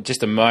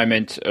a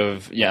moment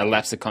of a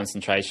lapse of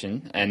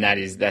concentration, and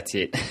that's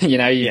it.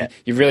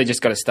 You've really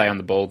just got to stay on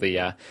the ball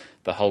the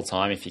the whole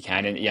time if you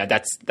can. And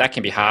that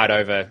can be hard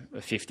over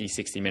a 50,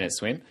 60-minute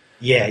swim.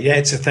 Yeah,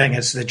 that's the thing.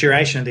 It's the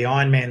duration of the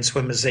Ironman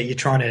swimmers that you're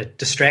trying to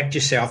distract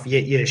yourself,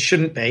 yet you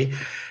shouldn't be.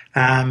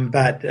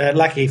 But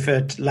lucky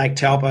for Lake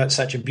Taupo, it's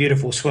such a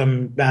beautiful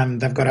swim.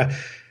 They've got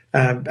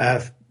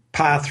a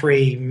par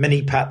 3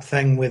 mini putt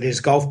thing where there's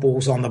golf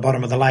balls on the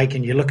bottom of the lake,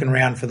 and you're looking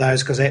around for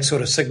those because that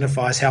sort of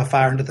signifies how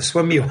far into the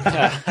swim you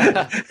are.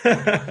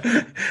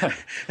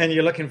 And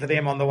you're looking for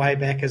them on the way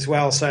back as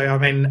well. So, I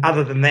mean,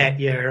 other than that,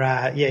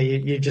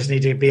 you just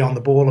need to be on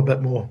the ball a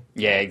bit more.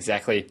 Yeah,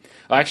 exactly.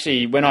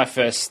 Actually, when I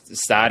first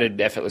started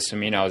Effortless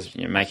Swimming, I was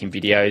making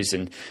videos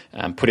and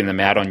putting them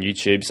out on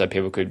YouTube so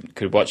people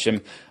could watch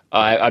them.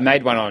 I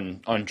made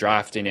one on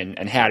drafting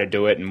and how to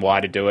do it and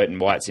why to do it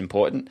and why it's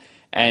important.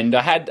 And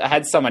I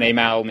had someone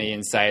email me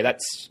and say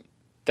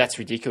that's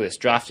ridiculous.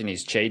 Drafting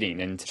is cheating,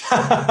 and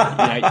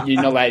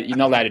you're not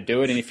allowed to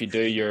do it. And if you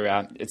do,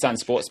 it's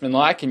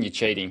unsportsmanlike and you're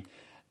cheating.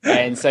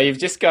 And so you've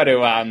just got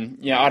to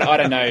I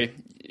don't know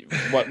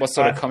what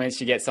sort of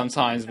comments you get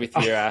sometimes with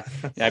your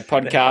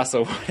podcast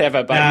or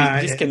whatever,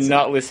 but you just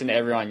cannot listen to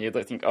everyone. You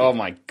think, oh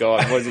my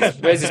God,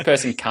 where's this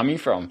person coming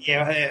from?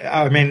 Yeah,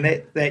 I mean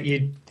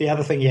the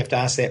other thing you have to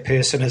ask that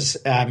person is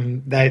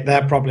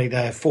they're probably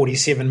the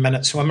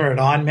 47-minute swimmer at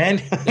Ironman.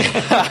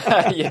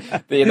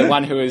 Yeah, they're the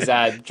one who is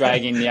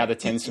dragging the other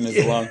 10 swimmers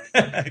along.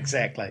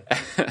 Exactly.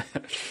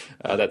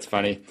 Oh, that's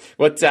funny.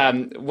 What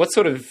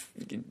sort of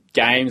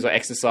games or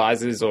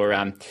exercises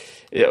or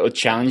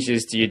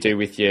challenges do you do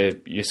with your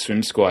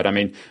swim squad? I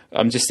mean,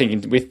 I'm just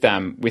thinking with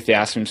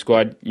our swim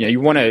squad, you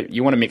want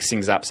to mix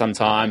things up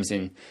sometimes,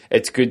 and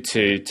it's good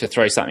to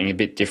throw something a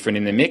bit different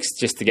in the mix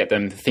just to get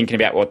them thinking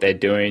about what they're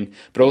doing,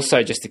 but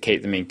also just to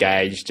keep them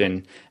engaged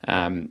and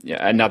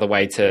another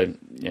way to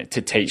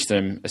teach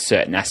them a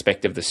certain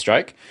aspect of the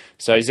stroke.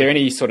 So, is there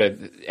any sort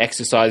of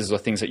exercises or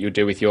things that you'll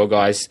do with your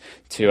guys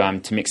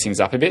to mix things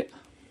up a bit?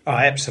 Oh,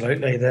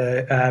 absolutely.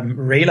 The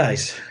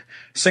relays.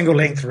 Single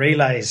length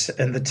relays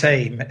in the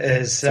team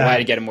is it's a way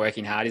to get them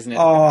working hard, isn't it?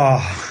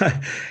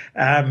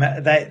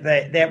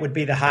 That would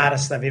be the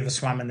hardest they've ever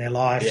swum in their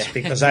lives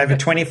because over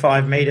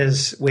 25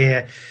 meters,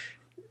 where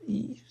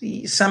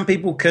some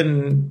people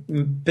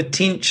can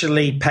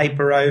potentially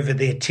paper over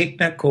their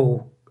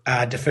technical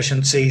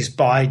deficiencies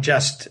by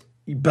just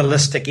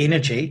ballistic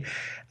energy.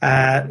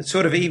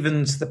 Sort of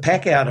evens the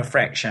pack out a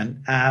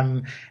fraction,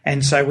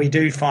 and so we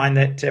do find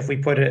that if we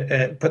put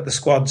the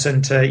squads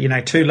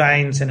into 2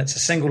 lanes and it's a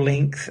single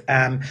length,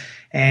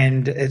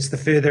 and it's the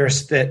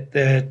furthest that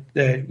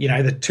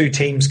the 2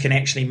 teams can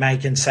actually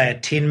make in say a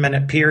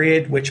 10-minute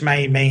period, which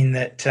may mean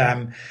that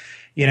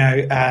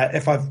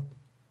if I've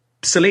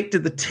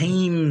selected the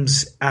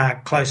teams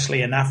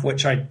closely enough,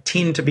 which I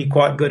tend to be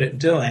quite good at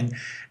doing,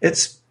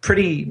 it's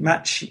pretty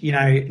much,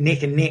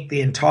 neck and neck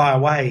the entire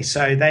way.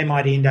 So they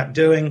might end up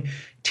doing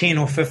 10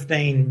 or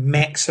 15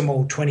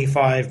 maximal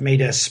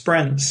 25-metre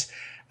sprints,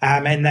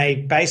 and they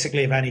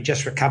basically have only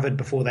just recovered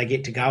before they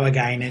get to go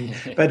again.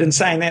 But in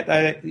saying that,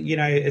 though,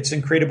 it's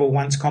incredible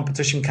once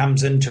competition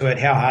comes into it,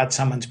 how hard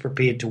someone's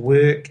prepared to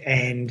work,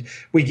 and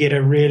we get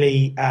a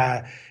really,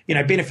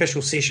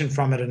 beneficial session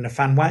from it in a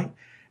fun way.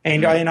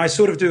 And I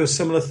sort of do a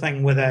similar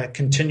thing with a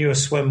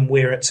continuous swim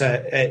where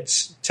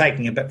it's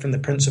taking a bit from the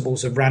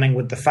principles of running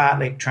with the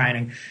fartlek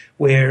training,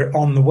 where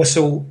on the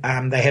whistle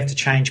they have to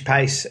change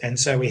pace, and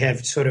so we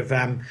have sort of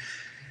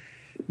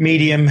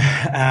medium,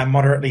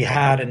 moderately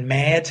hard, and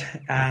mad.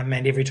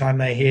 And every time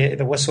they hear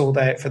the whistle,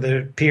 for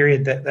the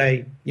period that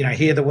they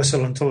hear the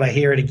whistle until they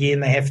hear it again,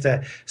 they have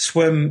to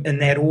swim in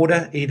that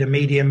order, either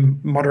medium,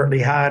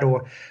 moderately hard,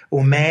 or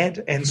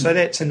mad. And so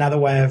that's another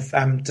way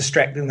of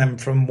distracting them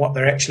from what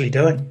they're actually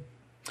doing.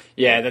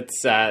 Yeah,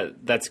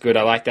 that's good.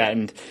 I like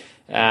that.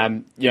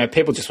 And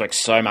people just work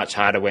so much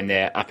harder when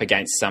they're up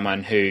against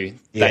someone who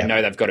they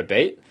know they've got to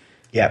beat.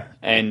 Yeah.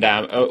 And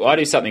I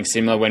do something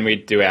similar when we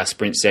do our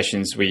sprint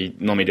sessions. We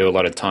normally do a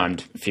lot of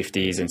timed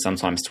 50s and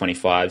sometimes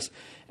 25s.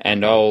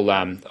 And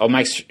I'll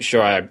make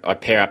sure I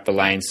pair up the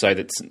lanes so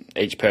that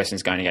each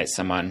person's going against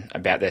someone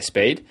about their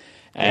speed.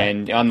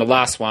 And on the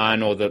last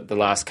one or the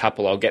last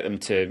couple, I'll get them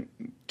to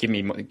give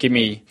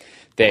me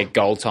their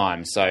goal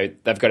time. So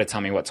they've got to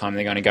tell me what time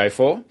they're going to go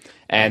for.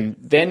 And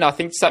then I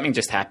think something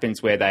just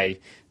happens where they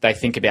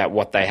think about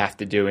what they have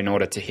to do in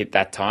order to hit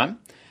that time.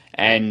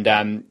 And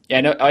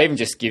I even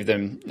just give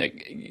them a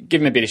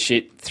bit of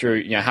shit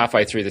through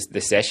halfway through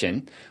the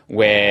session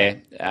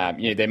where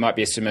there might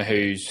be a swimmer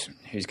who's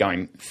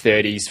going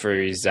 30s for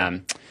his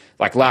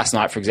like last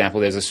night, for example,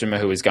 there's a swimmer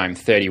who was going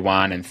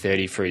 31 and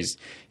 30 for his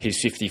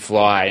 50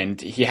 fly, and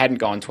he hadn't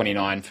gone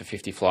 29 for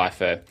 50 fly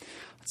for, I'd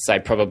say,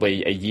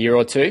 probably a year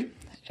or two,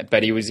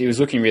 but he was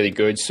looking really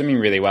good, swimming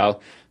really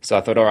well. So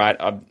I thought, all right,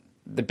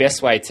 the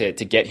best way to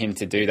get him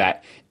to do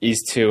that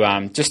is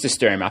to just to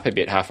stir him up a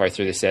bit halfway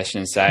through the session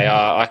and say,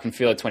 "Oh, I can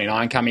feel a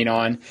 29 coming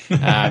on.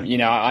 I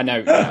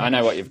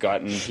know what you've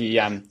got." And he,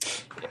 and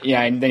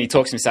then he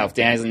talks himself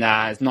down. He's like,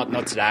 "Nah, it's not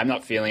today. I'm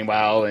not feeling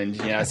well, and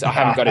so I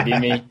haven't got it in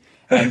me."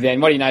 And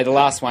then what do you know? The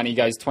last one he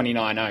goes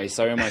 29.0,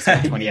 so almost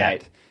like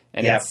 28.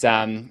 And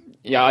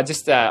Yeah,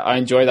 I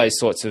enjoy those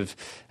sorts of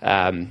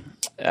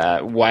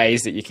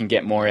ways that you can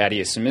get more out of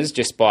your swimmers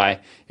just by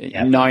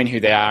knowing who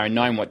they are and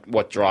knowing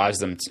what drives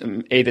them.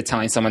 Either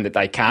telling someone that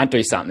they can't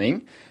do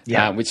something,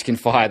 which can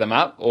fire them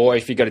up, or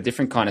if you've got a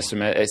different kind of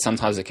swimmer,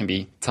 sometimes it can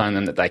be telling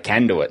them that they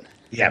can do it.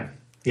 Yeah,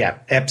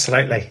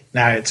 absolutely.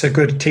 No, it's a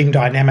good team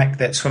dynamic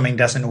that swimming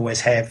doesn't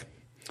always have.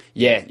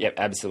 Yeah,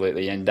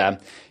 absolutely, and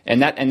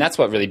that's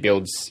what really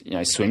builds,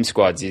 swim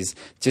squads, is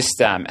just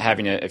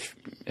having a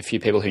few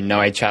people who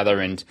know each other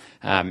and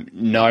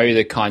know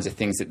the kinds of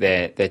things that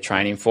they're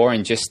training for,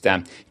 and just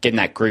getting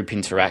that group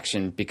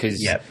interaction,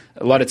 because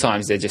a lot of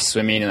times they're just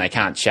swimming and they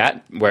can't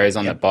chat, whereas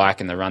on the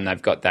bike and the run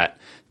they've got that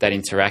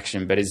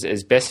interaction. But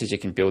as best as you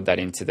can build that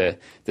into the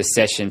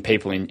session,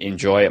 people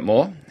enjoy it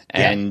more.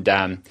 And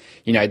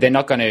they're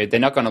not going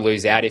to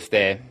lose out if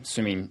they're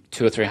swimming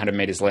 200 or 300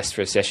 meters less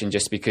for a session,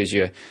 just because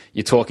you're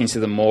talking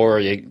to them more, or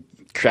you're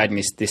creating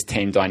this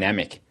team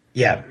dynamic.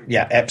 Yeah,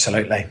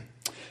 absolutely.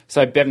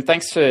 So Bevan,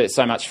 thanks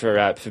so much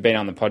for being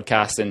on the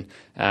podcast, and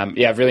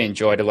I've really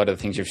enjoyed a lot of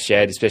the things you've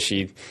shared,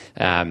 especially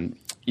when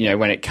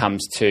it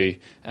comes to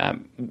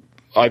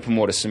open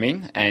water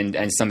swimming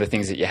and some of the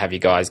things that you have your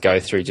guys go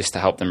through just to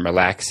help them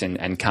relax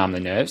and calm the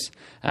nerves,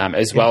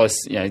 as well as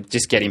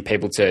just getting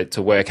people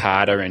to work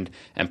harder and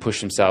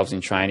push themselves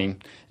in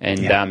training.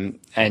 And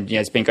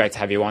it's been great to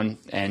have you on.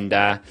 And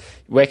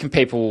where can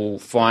people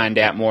find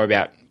out more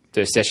about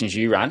the sessions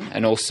you run,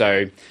 and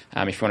also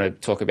if you want to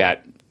talk about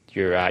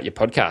your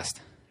podcast?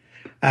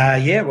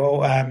 We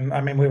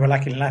were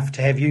lucky enough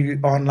to have you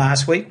on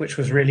last week, which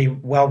was really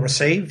well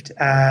received.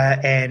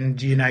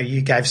 And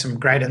you gave some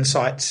great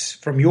insights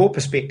from your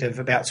perspective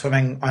about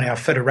swimming on our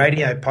Fitter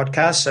Radio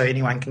podcast. So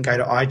anyone can go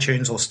to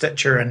iTunes or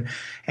Stitcher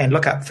and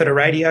look up Fitter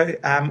Radio,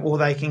 or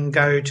they can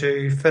go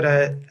to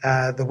Fitter,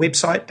 the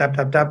website,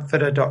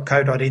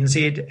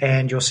 www.fitter.co.nz,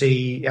 and you'll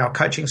see our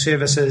coaching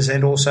services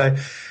and also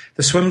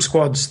the swim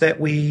squads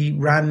that we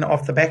run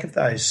off the back of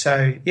those.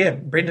 So,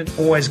 Brendan,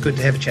 always good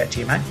to have a chat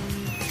to you, mate.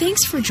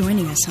 Thanks for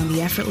joining us on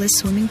the Effortless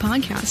Swimming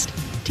Podcast.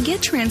 To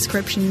get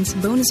transcriptions,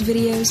 bonus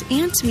videos,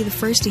 and to be the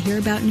first to hear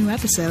about new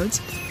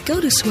episodes,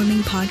 go to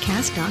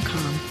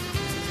swimmingpodcast.com.